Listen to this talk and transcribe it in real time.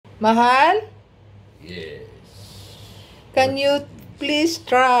Mahal? Yes. Can you please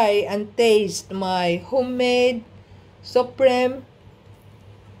try and taste my homemade supreme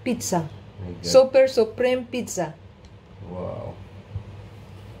pizza? Super supreme pizza. Wow.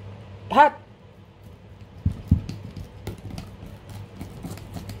 Hot.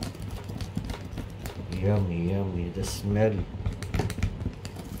 Yummy, yummy. The smell.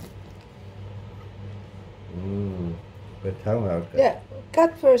 But how about that? Yeah,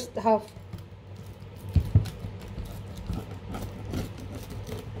 cut first half.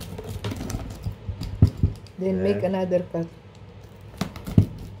 Then make another cut.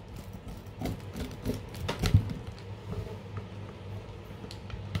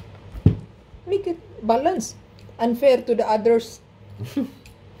 Make it balanced. Unfair to the others.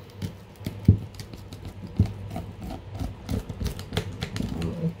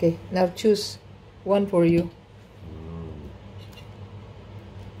 Okay, now choose one for you.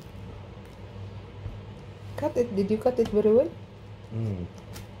 Cut it. Did you cut it very well?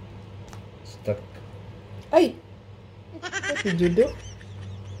 Stuck. Ay! What did you do?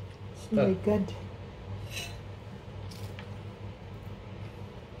 Oh my God.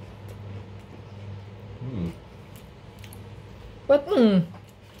 But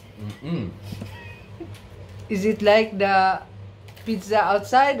is it like the pizza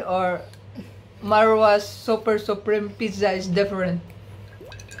outside, or Marwa's Super Supreme pizza is different?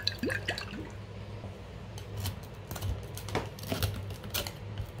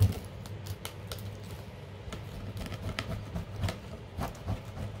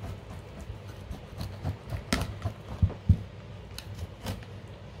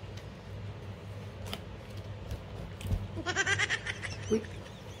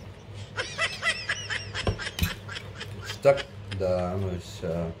 Stuck the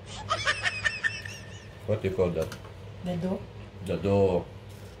what do you call that? The dough? The dough.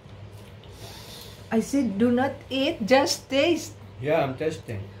 I said do not eat, just taste. Yeah, I'm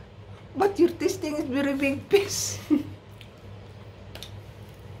testing. But your tasting is very big piece.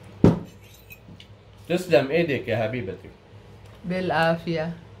 تسلم ايدك يا حبيبتي.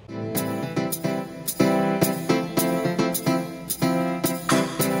 بالعافية.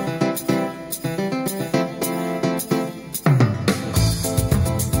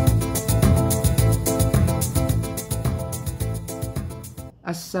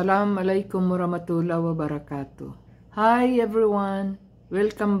 Assalamualaikum warahmatullahi wabarakatuh. Hi everyone,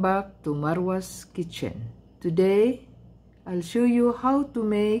 welcome back to Marwa's kitchen. Today I'll show you how to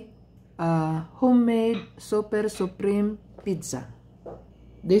make a homemade Super Supreme pizza.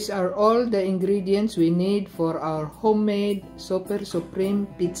 These are all the ingredients we need for our homemade Super Supreme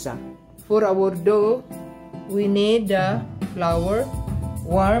pizza. For our dough, we need the flour,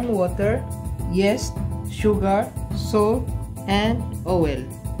 warm water, yeast, sugar, salt, and oil.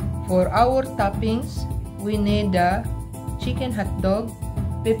 For our toppings, we need the chicken hot dog,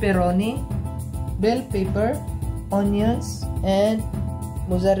 pepperoni, bell pepper, onions, and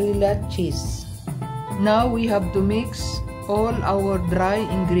mozzarella cheese. Now we have to mix all our dry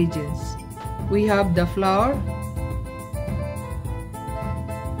ingredients. We have the flour,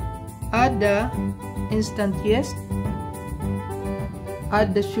 add the instant yeast,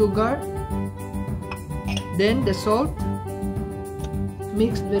 add the sugar, then the salt,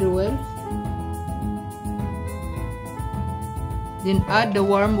 mixed very well, then add the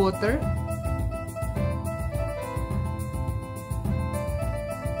warm water,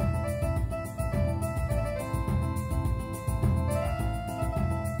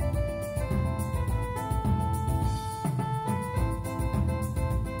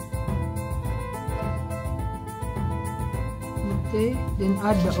 okay, then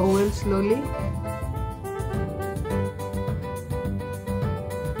add the oil slowly.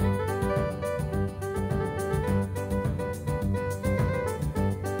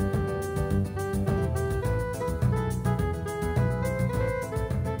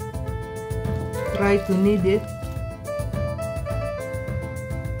 Try to knead it.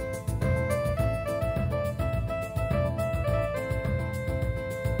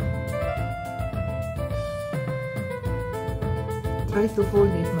 Try to fold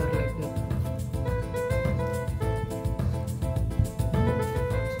it more like that.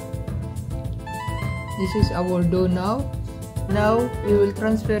 This is our dough now. Now we will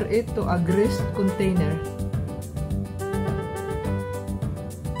transfer it to a greased container.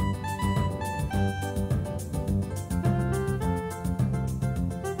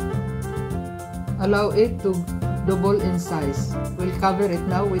 Allow it to double in size. We'll cover it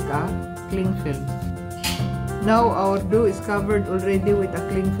now with a cling film. Now our dough is covered already with a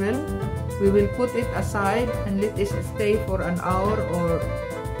cling film. We will put it aside and let it stay for an hour or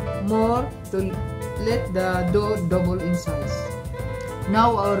to let the dough double in size.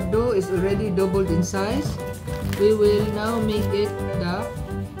 Now our dough is already doubled in size. We will now make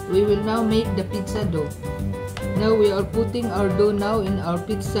the pizza dough. Now we are putting our dough now in our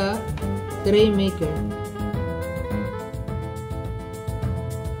pizza tray maker.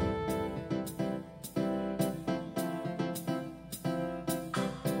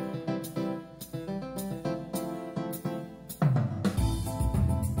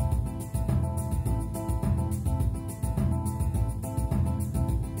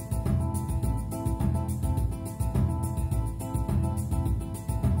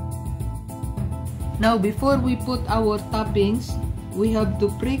 Now before we put our toppings, we have to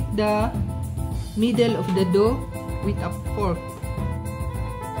prick the middle of the dough with a fork.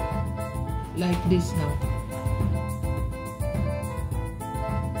 Like this now.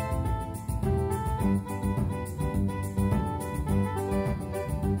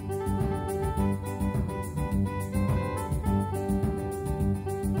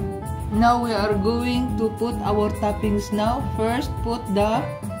 Now we are going to put our toppings now. First, put the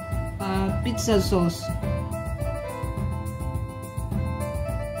pizza sauce.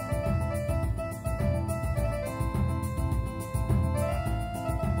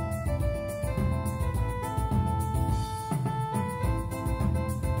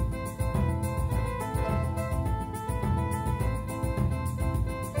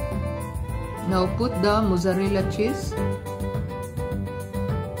 Now put the mozzarella cheese.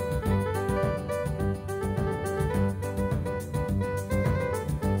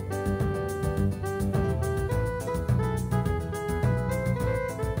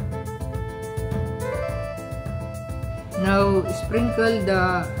 Now sprinkle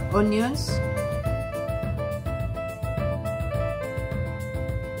the onions.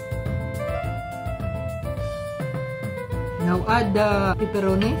 Now add the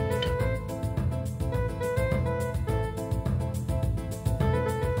pepperoni.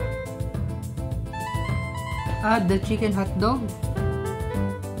 Add the chicken hot dog.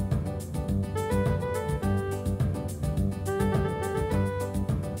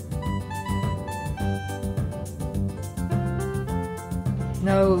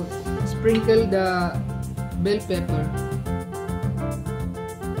 Now sprinkle the bell pepper.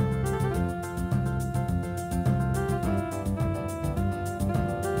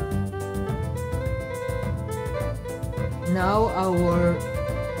 Now our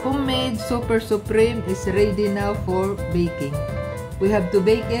homemade Super Supreme is ready now for baking. We have to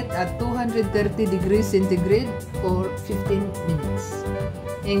bake it at 230 degrees centigrade for 15 minutes.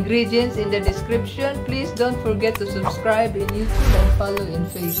 Ingredients in the description. Please don't forget to subscribe in YouTube and follow in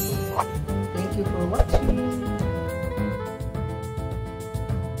Facebook. Thank you for watching.